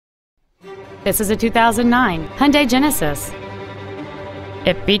This is a 2009 Hyundai Genesis.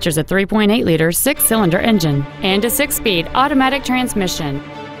 It features a 3.8-liter six-cylinder engine and a 6-speed automatic transmission.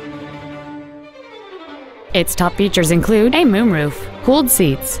 Its top features include a moonroof, cooled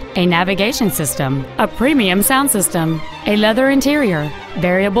seats, a navigation system, a premium sound system, a leather interior,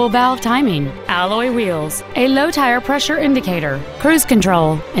 variable valve timing, alloy wheels, a low tire pressure indicator, cruise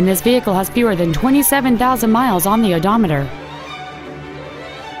control, and this vehicle has fewer than 27,000 miles on the odometer.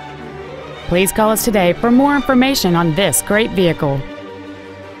 Please call us today for more information on this great vehicle.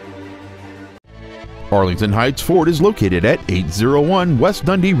 Arlington Heights Ford is located at 801 West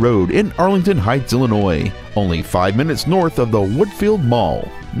Dundee Road in Arlington Heights, Illinois, only 5 minutes north of the Woodfield Mall,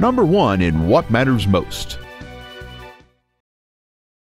 #1 in what matters most.